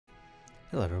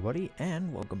Hello everybody,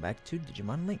 and welcome back to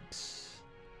Digimon Linkz.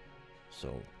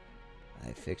 So,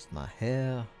 I fixed my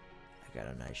hair, I got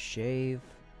a nice shave,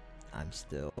 I'm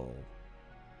still...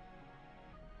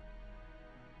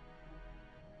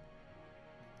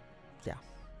 yeah.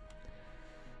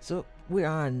 So, we're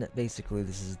on, basically,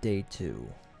 this is day 2.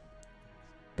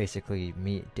 Basically,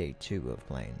 day 2 of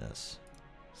playing this.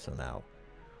 So now,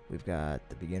 we've got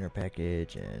the beginner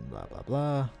package and blah blah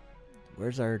blah.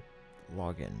 Where's our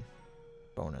login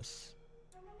bonus?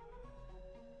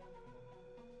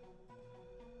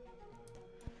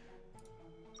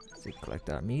 Let's collect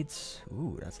our meats.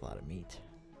 Ooh, that's a lot of meat.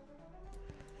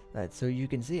 Alright, so you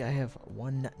can see I have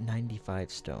 195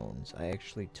 stones. I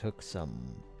actually took some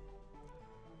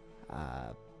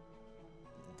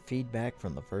feedback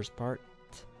from the first part,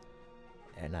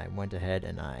 and I went ahead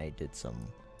and I did some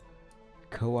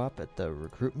co-op at the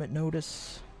recruitment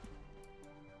notice.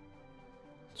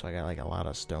 So I got like a lot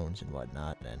of stones and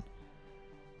whatnot, and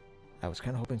I was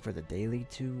kind of hoping for the daily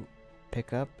to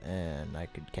pick up and I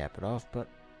could cap it off, but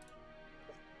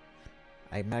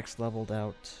I max leveled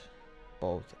out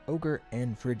both Ogre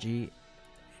and Frigi,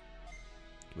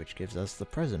 which gives us the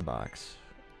present box,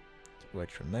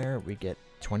 which from there we get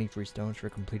 20 free stones for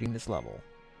completing this level.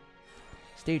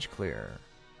 Stage clear.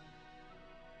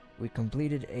 We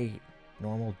completed a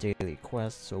normal daily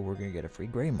quest, so we're gonna get a free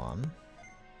Greymon.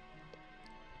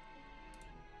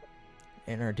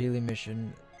 And our daily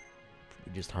mission,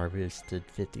 we just harvested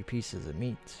 50 pieces of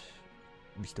meat.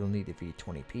 We still need to feed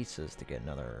 20 pieces to get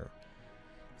another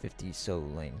 50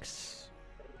 Linkz.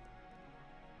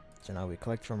 So now we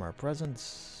collect from our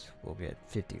presents. We'll get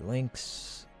 50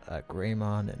 Linkz, a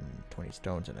Greymon, and 20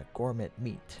 stones and a gourmet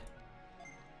meat.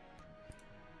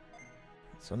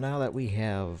 So now that we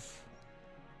have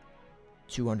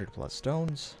 200 plus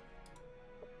stones,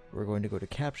 we're going to go to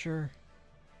capture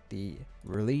the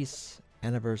release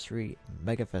anniversary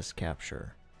Megafest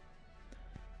capture,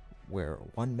 where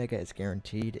 1 mega is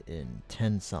guaranteed in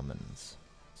 10 summons.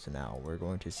 So now we're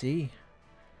going to see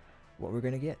what we're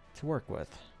going to get to work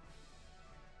with.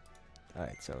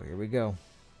 Alright, so here we go.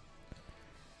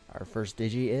 Our first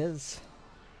Digi is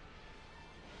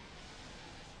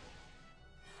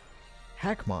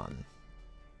Hackmon.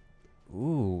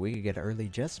 Ooh, we could get early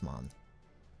Jessmon.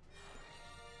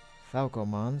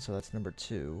 Falcomon, so that's number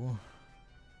 2.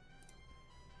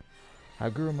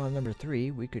 Hagurumon number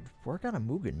 3, we could work on a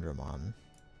Mugandramon.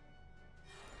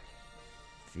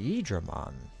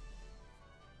 Vidramon.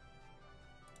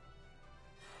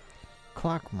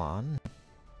 Clockmon.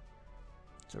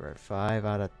 So we're at 5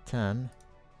 out of 10.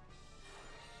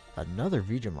 Another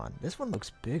Vidramon. This one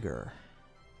looks bigger.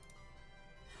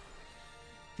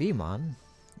 Vmon.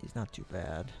 He's not too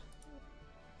bad.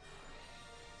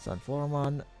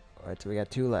 Sunfloramon. Alright, so we got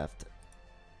 2 left.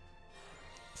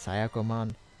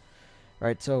 Sayakomon.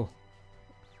 Alright, so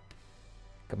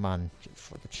come on,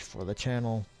 for the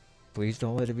channel. Please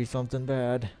don't let it be something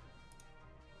bad.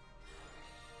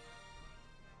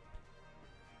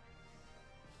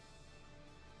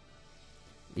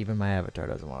 Even my avatar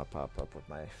doesn't want to pop up with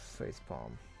my face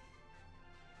palm.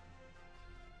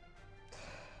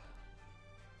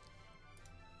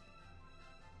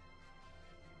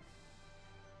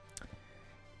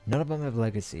 None of them have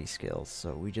legacy skills,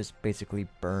 so we just basically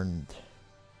burned.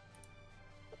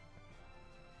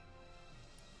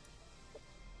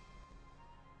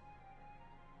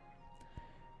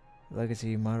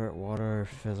 Legacy, moderate water,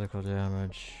 physical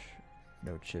damage,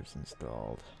 no chips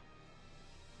installed.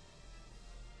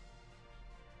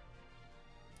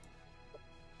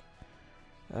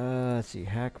 Let's see,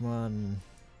 Hackmon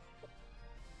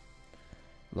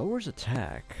lowers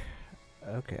attack.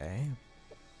 Okay.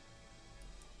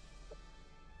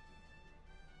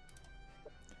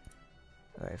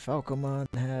 Alright, Falcomon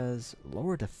has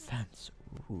lower defense.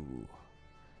 Ooh.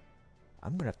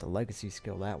 I'm gonna have to legacy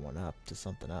skill that one up to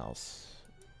something else.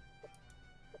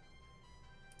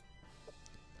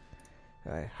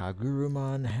 Alright,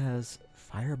 Hagurumon has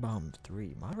Firebomb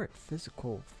 3, moderate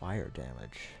physical fire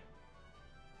damage.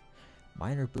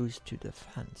 Minor boost to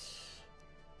defense.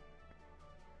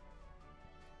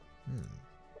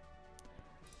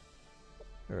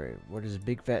 Alright, what does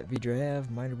Big Fat Vidra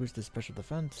have? Minor boost to special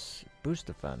defense, boost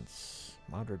defense,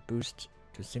 moderate boost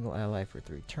to single ally for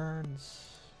 3 turns.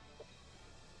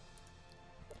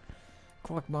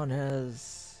 Clockmon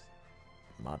has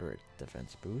moderate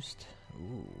defense boost.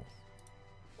 Ooh.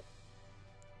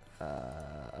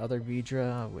 Other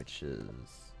Vidra, which is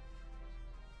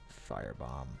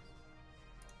Firebomb.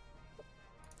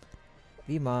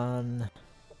 Vmon.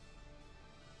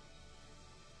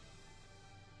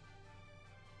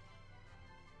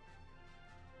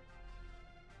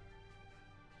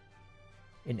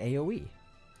 in AoE.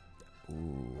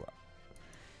 Ooh.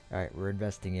 Alright, we're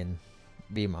investing in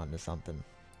Veemon to something.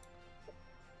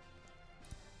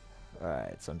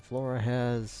 Alright, Sunflora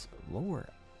has lower.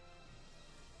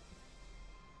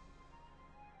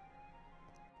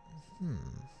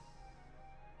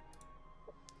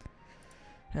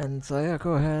 And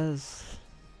Sayako has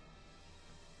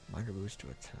minor boost to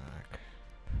attack.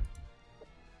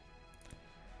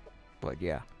 But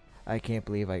yeah, I can't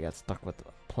believe I got stuck with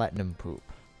platinum poop.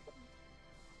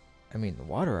 I mean, the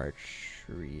water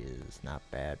archery is not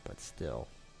bad, but still.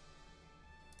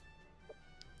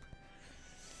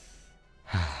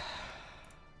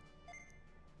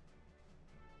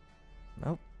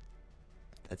 Nope.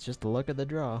 That's just the luck of the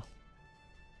draw.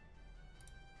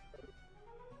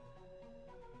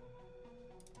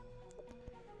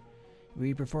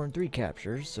 We performed 3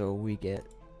 captures, so we get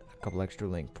a couple extra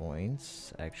link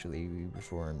points. Actually, we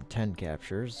performed 10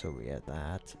 captures, so we get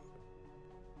that.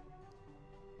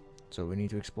 So we need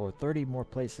to explore 30 more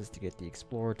places to get the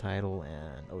Explorer title,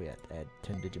 and oh yeah, add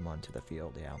 10 Digimon to the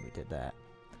field. Yeah, we did that.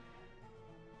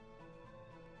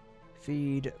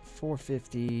 Feed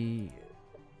 450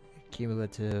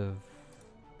 cumulative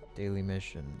daily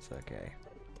missions. Okay.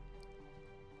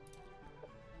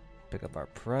 Pick up our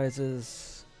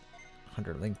prizes.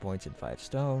 100 link points and 5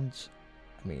 stones.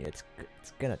 I mean, it's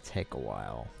gonna take a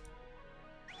while.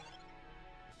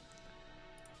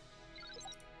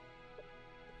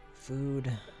 Food.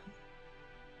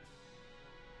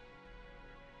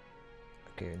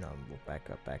 Okay, no, we'll back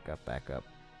up.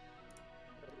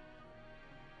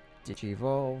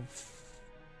 Digivolve.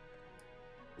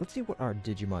 Let's see what our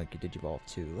Digimon can Digivolve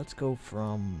to. Let's go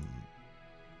from,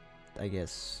 I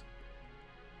guess,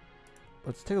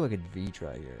 let's take a look at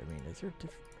Vidra here. I mean, is there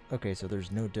okay, so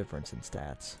there's no difference in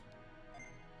stats.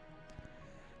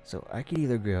 So I could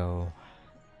either go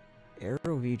Aero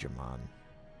Vidramon,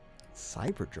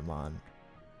 Cyberdramon,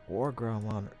 or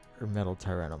Gromon, or Metal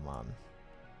Tyrannomon.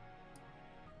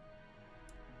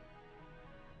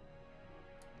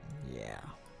 Yeah.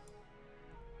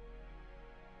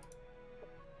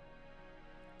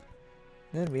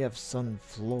 Then we have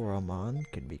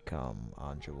Sunfloramon, can become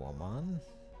Anjouamon,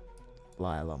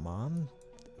 Lilamon,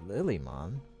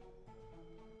 Lilymon.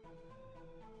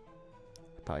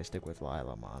 Probably stick with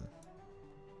Lilamon.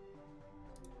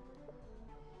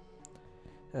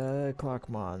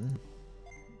 Clockmon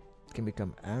can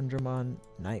become Andromon,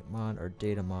 Nightmon, or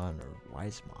Datamon, or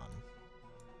Wisemon.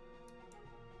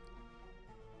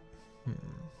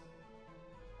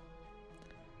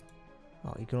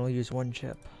 Oh, you can only use 1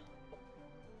 chip.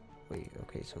 Wait,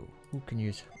 okay, so who can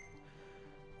use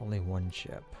only 1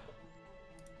 chip?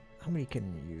 How many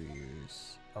can you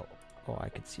use? Oh, I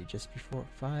could see just before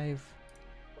 5.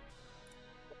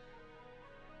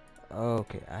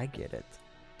 Okay, I get it.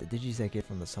 The digis I get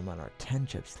from the summon are 10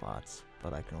 chip slots,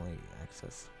 but I can only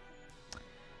access.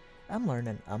 I'm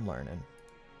learning.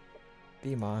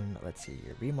 Veemon, let's see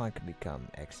here. Veemon can become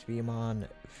X-Veemon,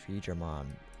 Feedramon,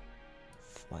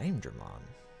 Flamedramon,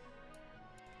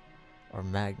 or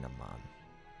Magnamon.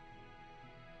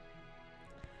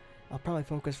 I'll probably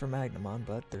focus for Magnamon,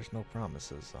 but there's no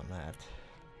promises on that.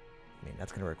 I mean,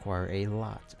 that's going to require a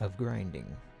lot of grinding.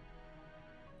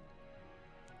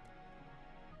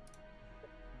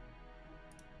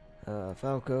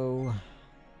 Falco,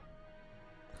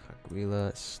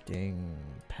 Aguila, Sting,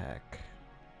 Peck.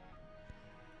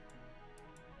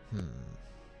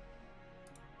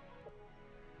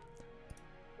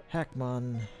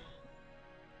 Hackmon,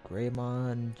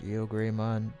 Greymon,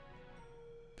 Geogreymon,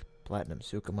 Platinum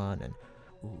Sukamon, and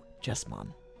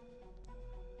Jessmon.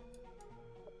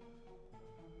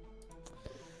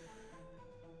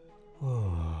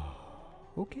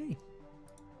 Okay.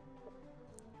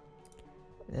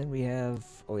 Then we have,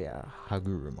 oh yeah,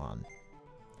 Hagurumon,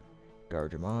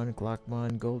 Garjamon,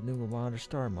 Clockmon, Gold Numamon, or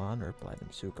Starmon, or Platinum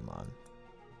Sukamon.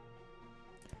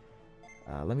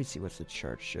 Let me see what's the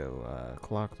chart show.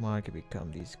 Clockmon can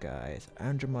become these guys.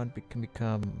 Andromon can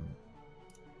become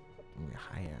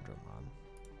High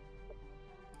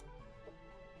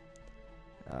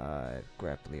Andromon.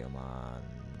 Grappleomon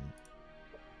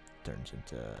turns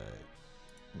into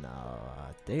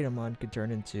Datamon can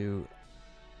turn into.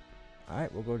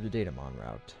 Alright, we'll go to the Datamon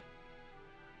route.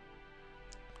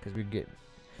 Because we get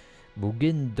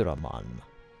Bugindramon.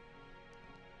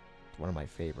 It's one of my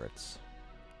favorites.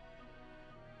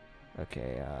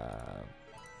 Okay,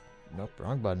 nope,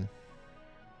 wrong button.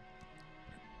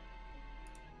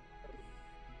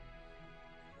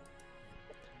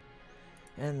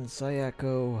 And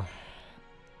Sayako,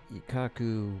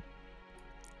 Ikaku,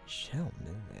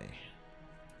 Shelnume.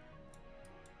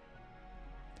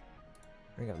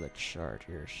 bring up the chart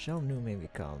here. Shell Nume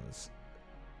becomes...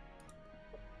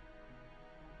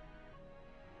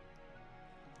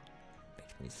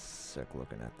 Makes me sick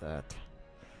looking at that.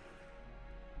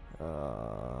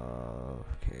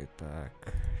 Okay,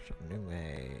 back. Shell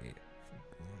Nume.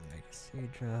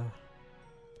 Megasedra.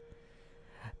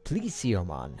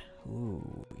 Plesiomon.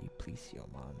 Ooh,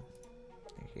 Plesiomon.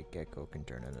 Okay, Gecko can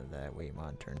turn into that.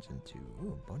 Waymon turns into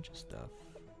a bunch of stuff.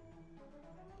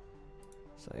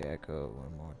 Sayako,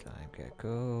 one more time.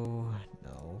 Gecko.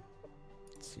 No.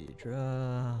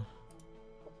 Seadra.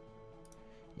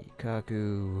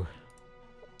 Ikaku.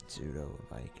 Zudo,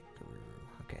 Viking, Garuru.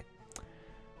 Okay.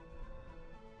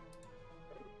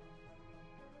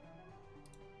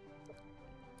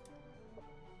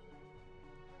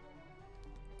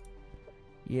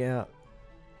 Yeah.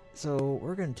 So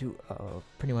we're going to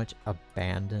pretty much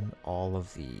abandon all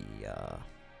of the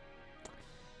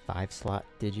 5-slot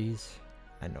digis.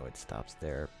 I know it stops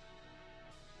there.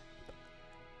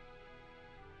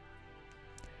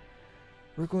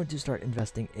 We're going to start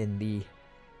investing in the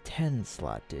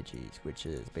 10-slot digis, which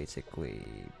is basically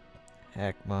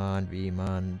Hackmon,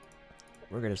 Vmon.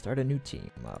 We're going to start a new team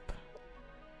up.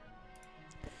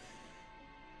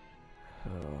 Oh,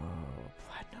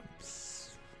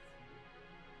 Platinums.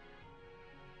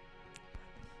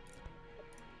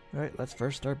 Alright, let's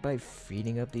first start by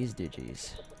feeding up these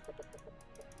digis.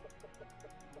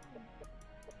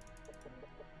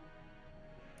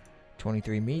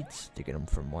 $23 meats to get them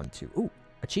from 1 to... Ooh!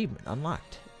 Achievement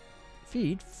unlocked.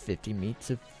 Feed 50 meats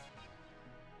of...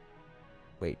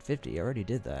 Wait, 50? I already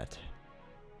did that.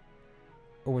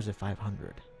 Or was it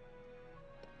 500?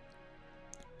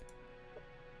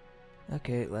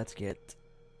 Okay, let's get...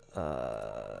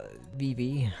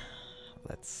 VV.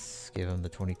 Let's give him the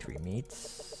 23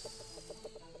 meats.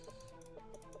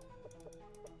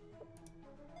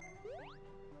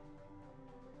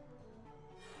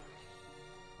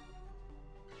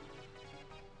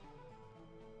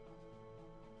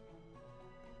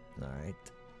 Alright.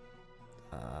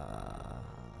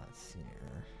 Let's see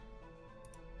here.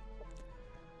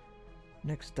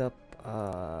 Next up,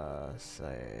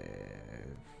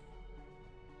 save.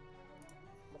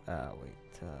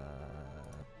 Wait,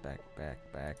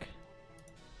 back.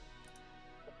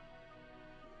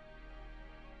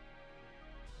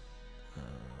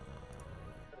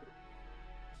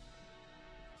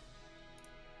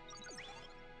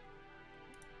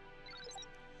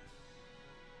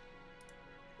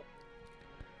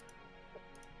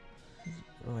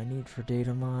 What do I need for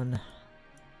Datamon?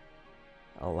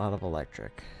 A lot of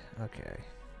electric. Okay.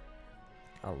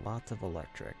 A lot of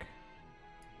electric.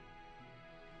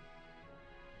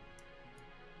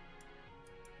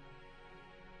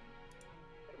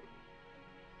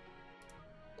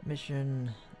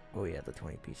 Mission. Oh yeah, the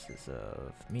 20 pieces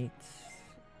of meat.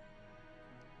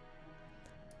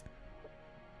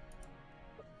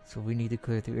 So we need to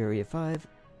clear through Area 5.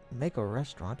 Make a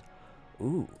restaurant.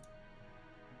 Ooh.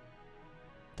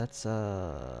 That's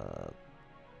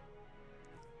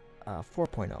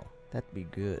 4.0. That'd be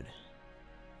good.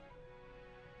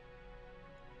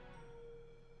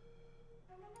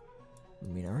 I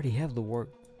mean, I already have the work.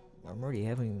 I'm already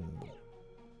having...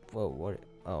 Whoa, what?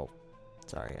 Oh,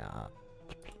 sorry.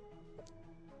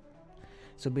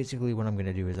 So basically what I'm going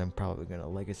to do is I'm probably going to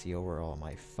legacy over all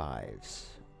my 5s.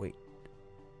 Wait.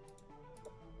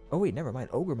 Oh wait, never mind.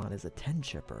 Ogremon is a 10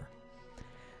 chipper.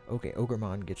 Okay,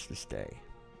 Ogremon gets to stay.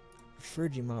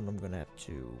 Frigimon, I'm going to have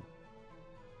to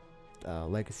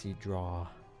legacy draw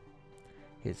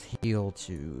his heal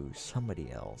to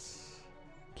somebody else.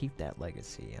 Keep that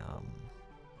legacy.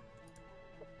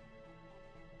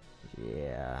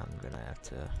 Yeah, I'm going to have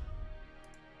to...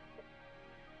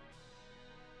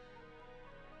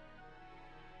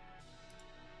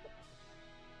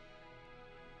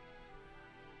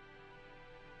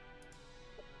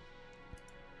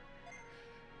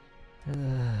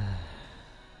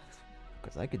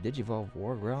 Because I could Digivolve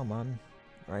Wargreymon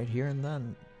right here and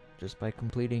then, just by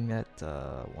completing that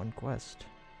one quest.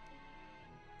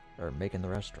 Or making the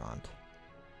restaurant.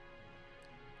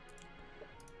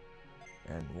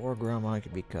 And Wargreymon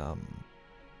could become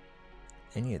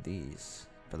any of these,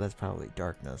 but that's probably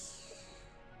Darkness.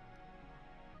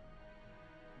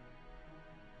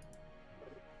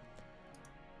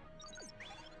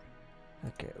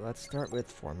 Okay, let's start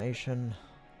with formation.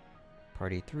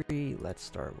 Party 3, let's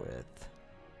start with...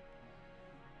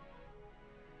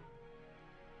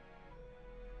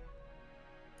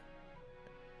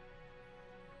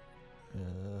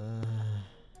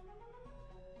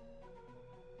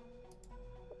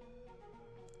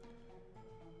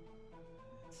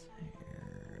 let's see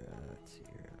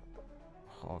here.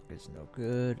 Hawk is no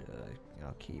good.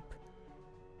 I'll keep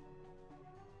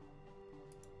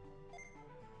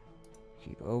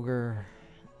Ogre.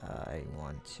 I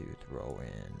want to throw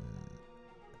in...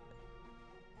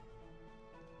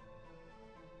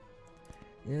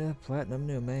 Yeah, Platinum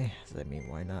Nume. I mean,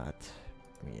 why not?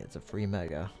 I mean, it's a free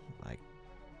Mega. I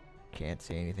can't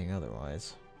say anything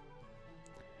otherwise.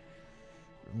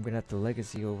 I'm gonna have to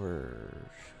Legacy over...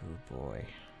 Oh boy.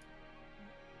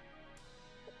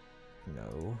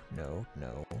 No, no,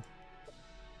 no.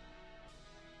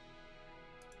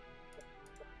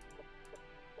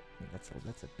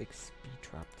 That's a big speed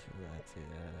drop too.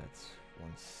 That's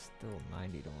still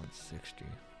 90 to 160.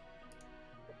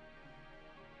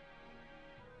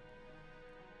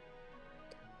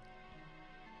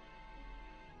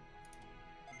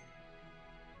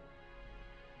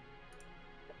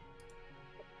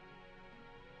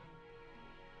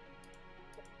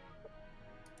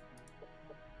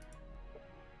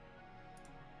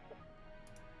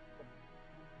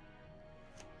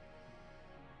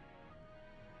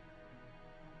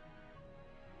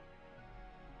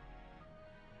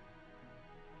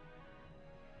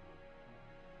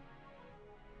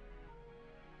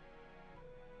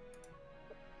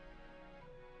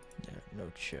 No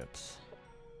chips.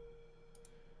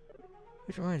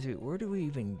 Which reminds me, where do we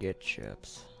even get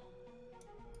chips?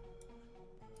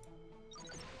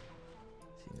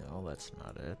 See, no, that's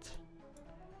not it.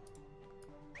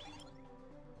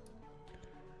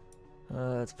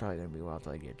 It's probably gonna be a while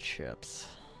till I get chips.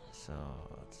 So,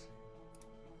 let's...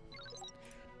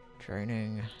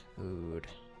 Training, food,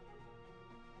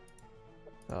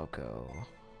 Falco.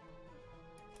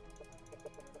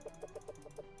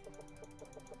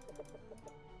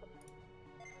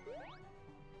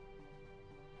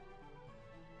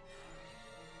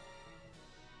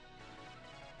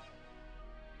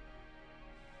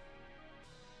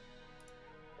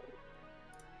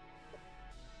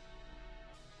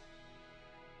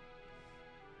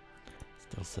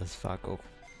 Still says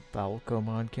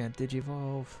Falcomon can't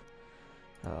digivolve.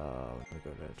 Let me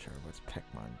go to turn. What's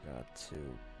Peckmon got to?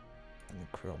 And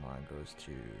the Krillmon goes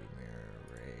to Mirror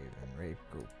Rave, and Rave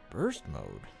go burst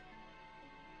mode.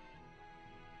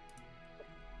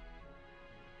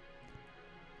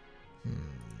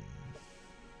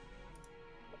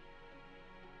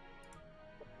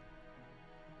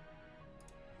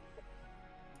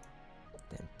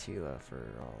 Then Tila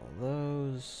for all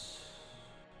those.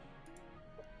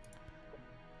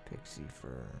 Pixie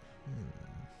for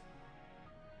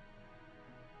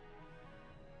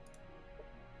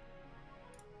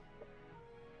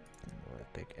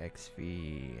pick XV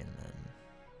and then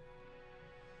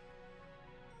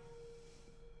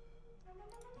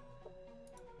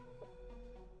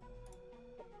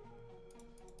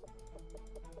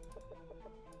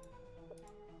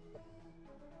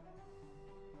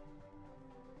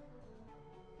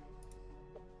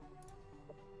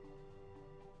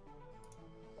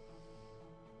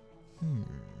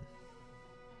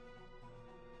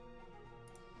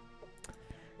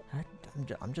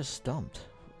I'm just stumped.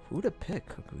 Who to pick?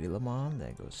 Guilamon,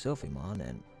 then goes Sylphimon,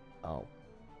 and oh,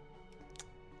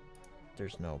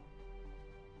 there's no.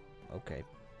 Okay.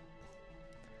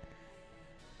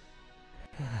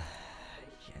 Yeah,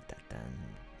 then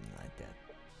like that.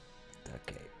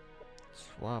 Okay.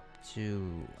 Swap to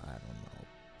I don't know.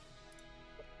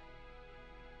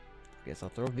 Guess I'll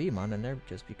throw Vmon in there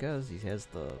just because he has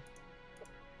the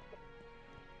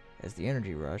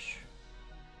energy rush.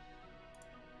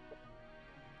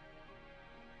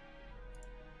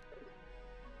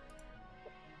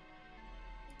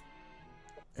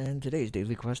 And today's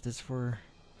daily quest is for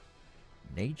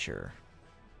nature.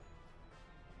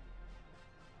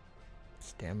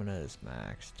 Stamina is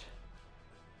maxed.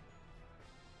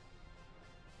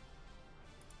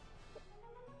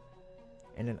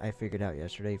 And then I figured out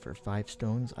yesterday for 5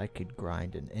 stones I could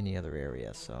grind in any other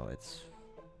area, so it's...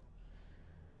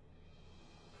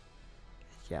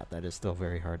 Yeah, that is still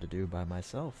very hard to do by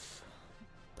myself.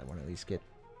 I want to at least get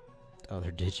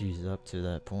other digis up to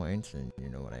that point, and you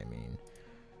know what I mean.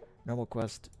 Normal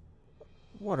quest,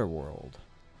 Water World.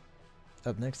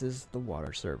 Up next is the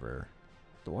Water Server.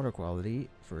 The water quality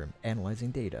for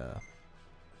analyzing data.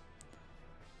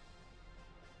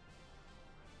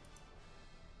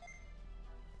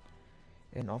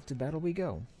 And off to battle we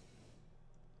go.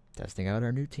 Testing out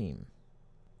our new team.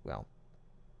 Well,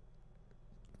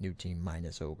 new team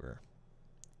minus Ogre.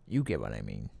 You get what I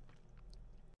mean.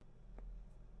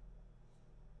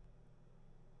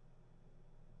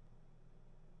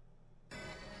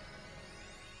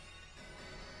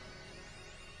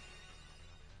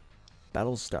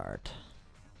 Battle start.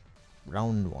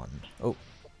 Round 1. Oh.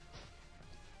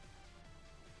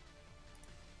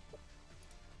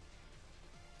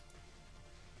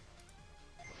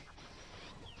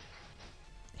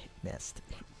 missed.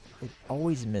 It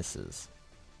always misses.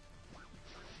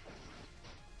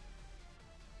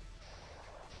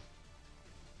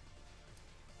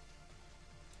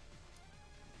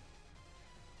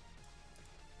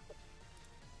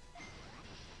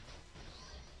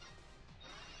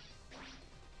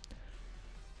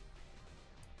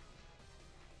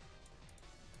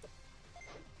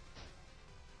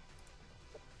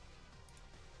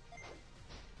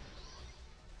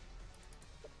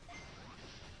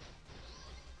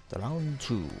 Round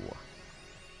 2.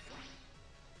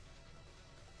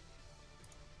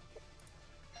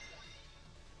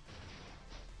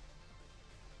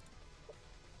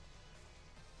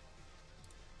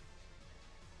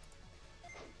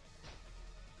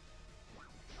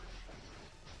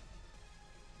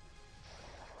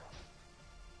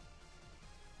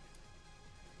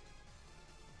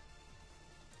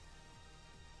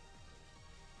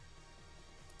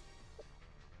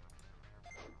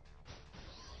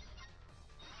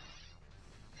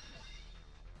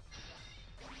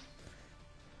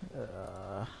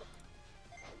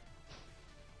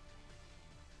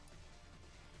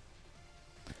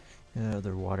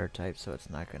 They're water type, so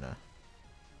it's not gonna...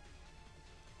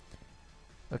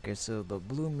 Okay, so the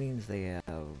blue means they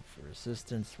have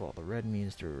resistance, while the red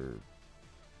means they're...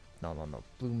 No.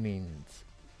 Blue means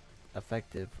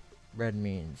effective, red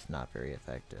means not very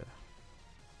effective.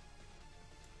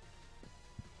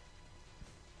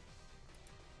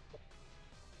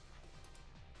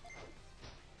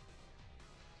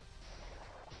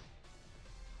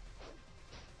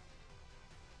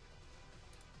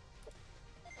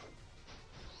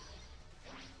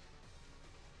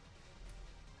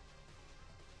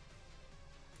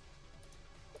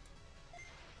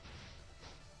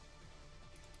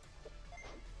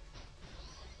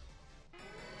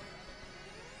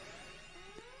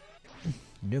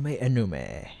 Nume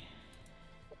Enume.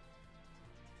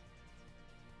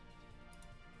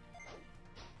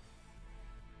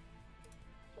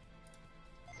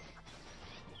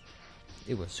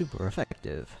 It was super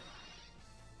effective.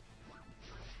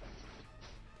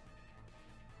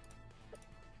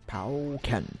 Pow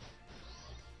Ken.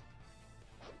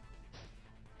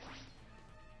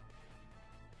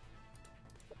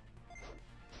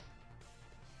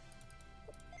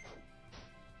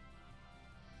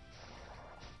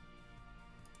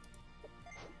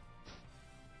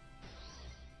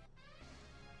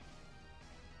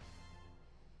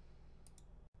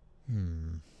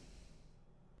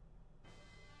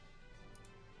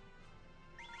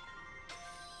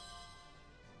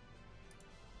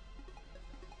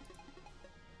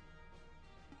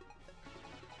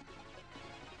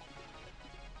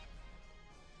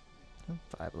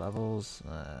 Five levels.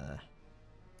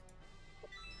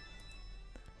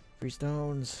 3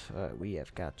 stones. We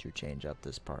have got to change up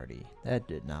this party. That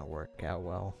did not work out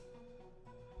well.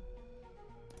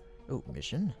 Oh,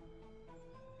 mission.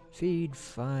 Feed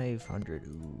 500.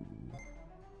 Ooh.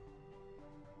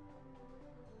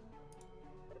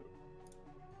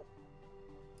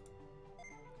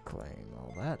 Claim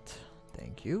all that.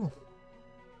 Thank you.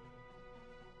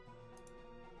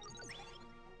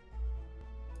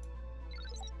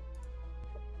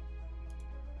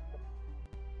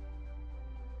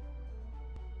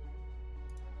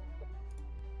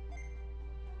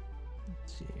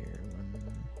 Let's see here.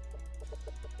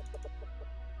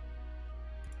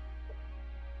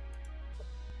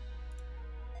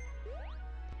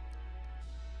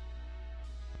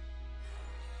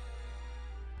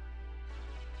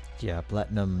 Yeah,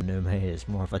 Platinum Nume is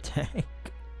more of a tank.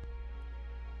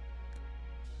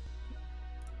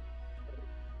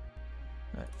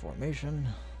 Alright, formation.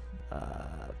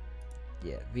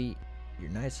 Yeah, V,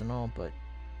 you're nice and all, but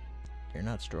you're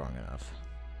not strong enough.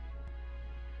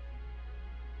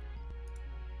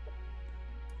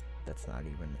 That's not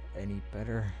even any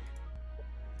better.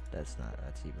 That's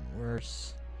even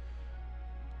worse.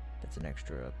 That's an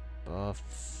extra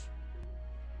buff.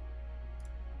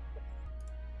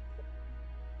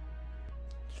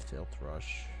 Filth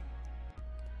Rush.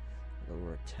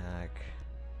 Lower attack.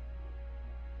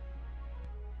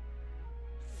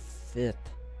 Fifth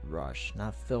Rush,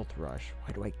 not Filth Rush.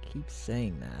 Why do I keep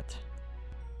saying that?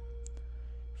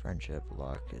 Friendship,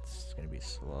 luck, it's gonna be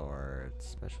slower. Its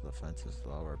special defense is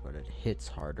lower, but it hits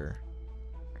harder.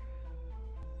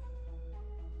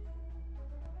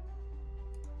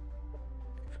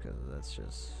 Because that's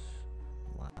just...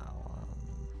 wow.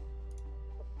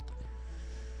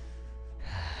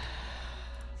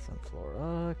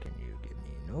 Sunflora, can you give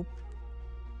me... nope.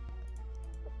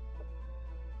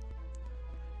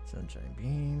 Sunshine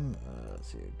Beam,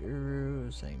 see a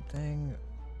Guru, same thing.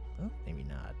 Oh, maybe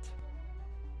not.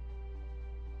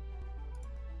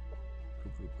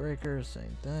 Food breaker,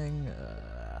 same thing.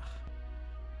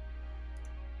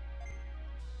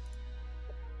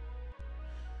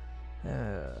 I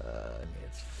mean,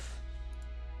 it's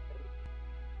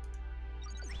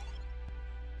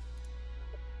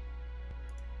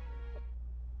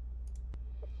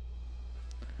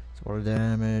water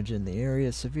damage in the area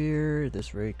is severe.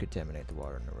 This raid could contaminate the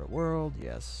water in the real world.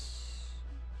 Yes.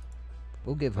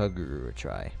 We'll give Huguru a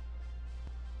try.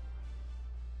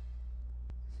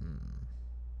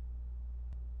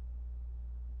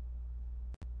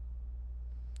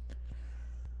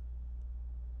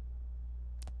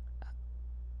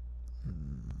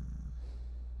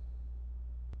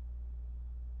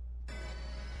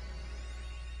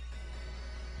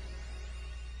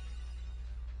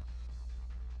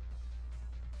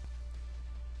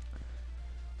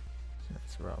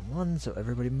 That's round one, so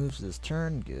everybody moves this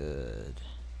turn. Good.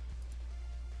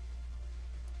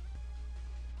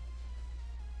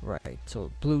 Right,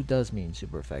 so blue does mean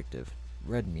super effective.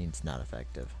 Red means not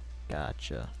effective.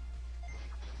 Gotcha.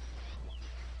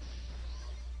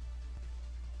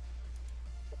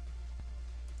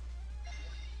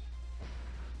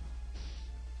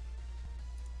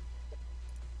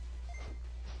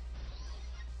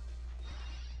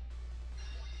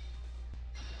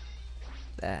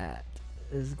 That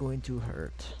is going to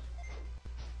hurt.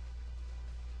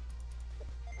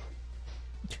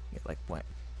 Yeah, like what?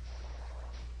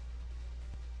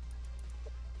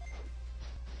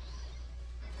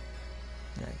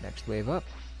 Alright, next wave up.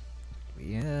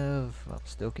 We have... well,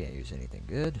 still can't use anything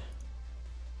good.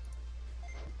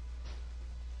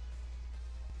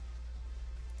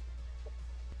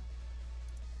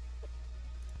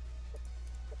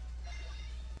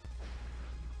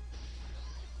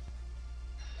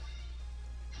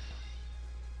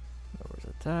 Lowers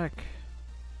attack.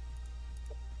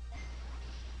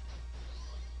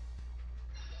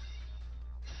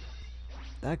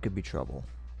 That could be trouble.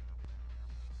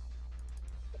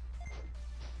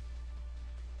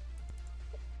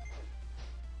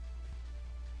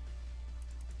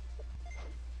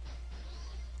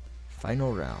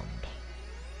 Final round.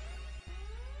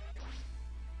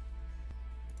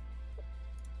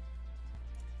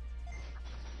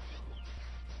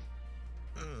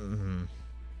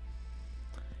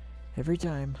 Every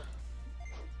time.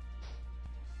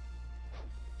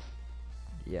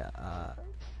 Yeah,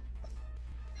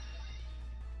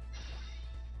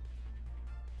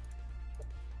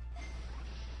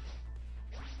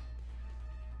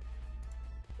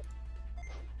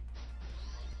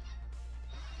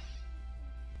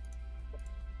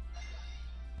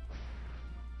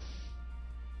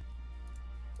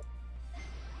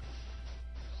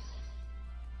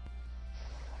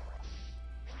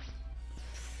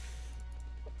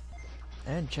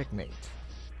 and checkmate.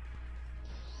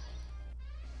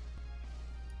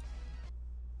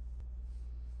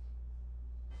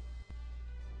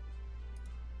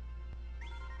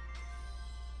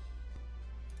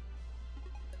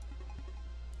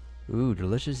 Ooh,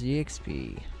 delicious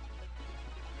EXP.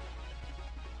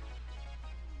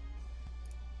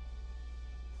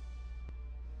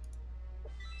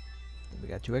 We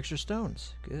got 2 extra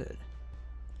stones. Good.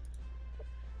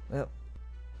 Well,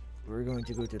 we're going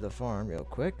to go to the farm real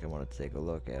quick. I want to take a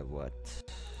look at what...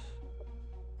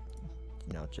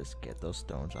 you know, just get those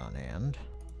stones on hand.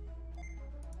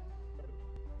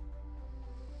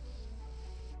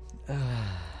 Let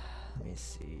me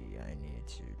see. I need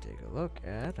to take a look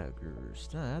at Guru's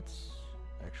stats.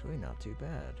 Actually, not too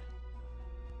bad.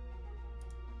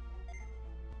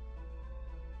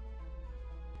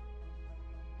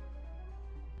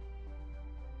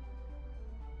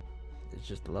 It's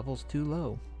just the level's too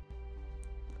low.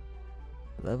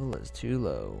 Level is too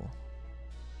low.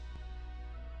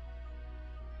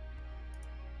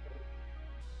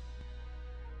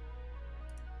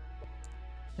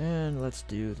 And let's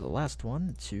do the last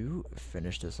one to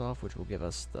finish this off, which will give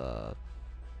us the...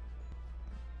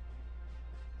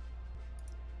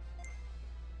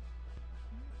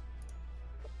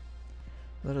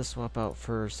 let us swap out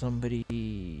for somebody...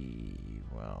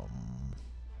 well...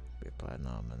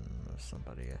 platinum and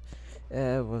somebody...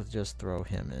 we'll just throw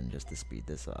him in just to speed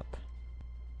this up.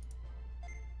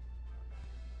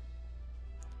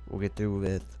 We'll get through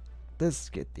with this,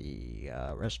 get the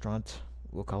restaurant,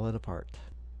 we'll call it a part.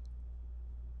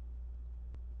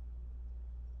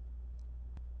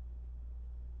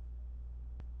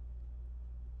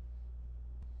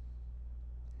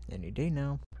 Any day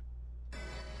now.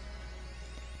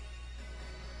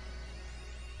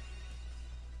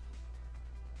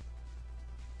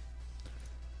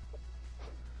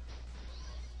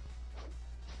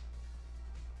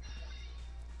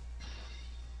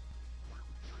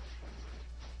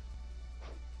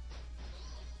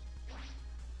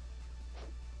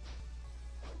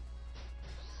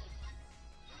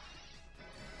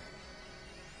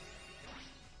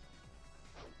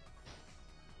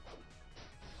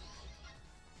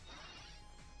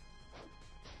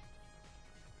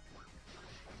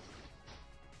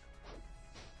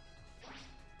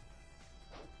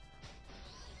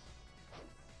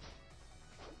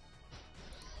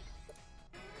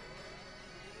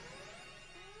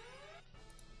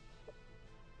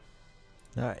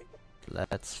 Alright,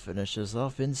 let's finish this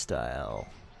off in style.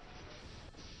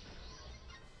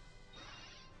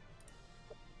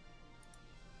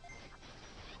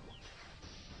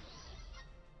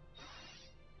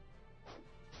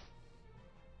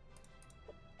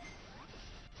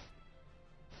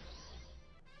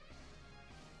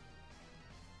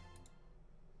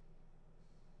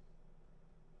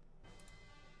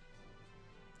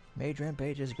 Mage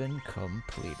Rampage has been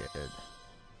completed.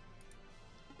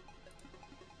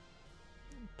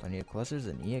 Plenty of clusters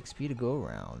and EXP to go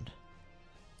around.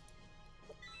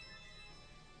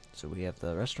 So we have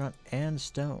the restaurant and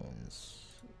stones.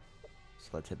 So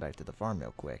let's head back to the farm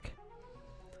real quick.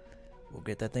 We'll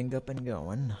get that thing up and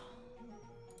going.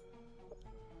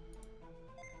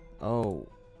 Oh.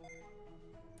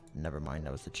 Never mind,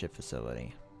 that was the chip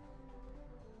facility.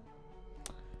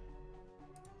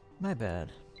 My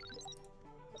bad.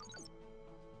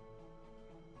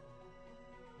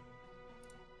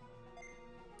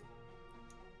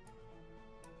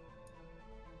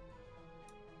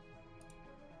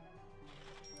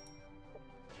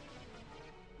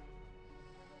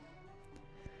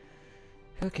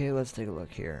 Okay, let's take a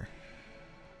look here.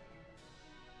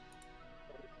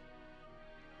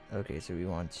 Okay, so we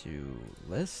want to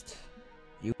list.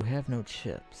 You have no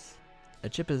chips. A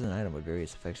chip is an item with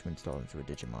various effects when installed into a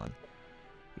Digimon.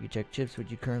 You can check chips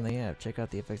which you currently have. Check out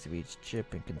the effects of each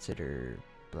chip and consider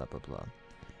blah blah blah.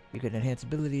 You can enhance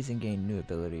abilities and gain new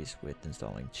abilities with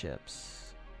installing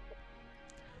chips.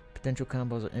 Potential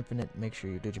combos are infinite. Make sure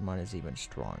your Digimon is even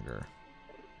stronger.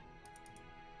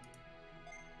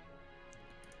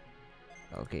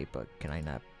 Okay, but can I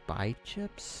not buy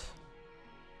chips?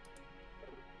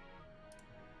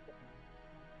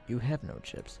 You have no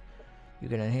chips. You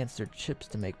can enhance their chips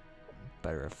to make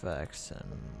better effects,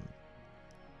 and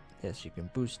yes, you can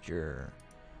boost your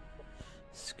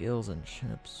skills and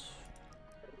chips.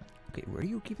 Okay, where do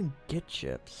you even get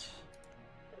chips?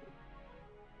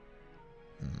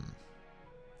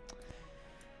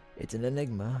 It's an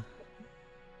enigma.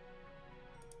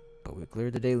 But we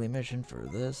cleared the daily mission for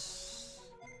this.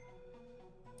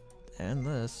 And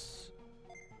this.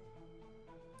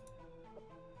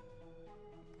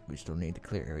 We still need to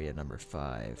clear area number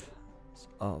 5.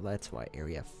 Oh, that's why,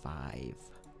 area 5.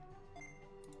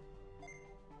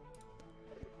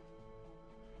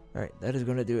 Alright, that is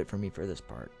going to do it for me for this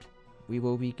part. We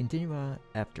will be continuing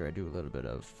after I do a little bit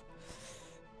of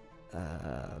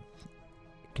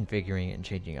configuring and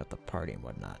changing out the party and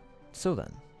whatnot. So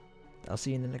then, I'll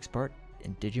see you in the next part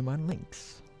in Digimon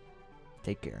Linkz.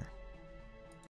 Take care.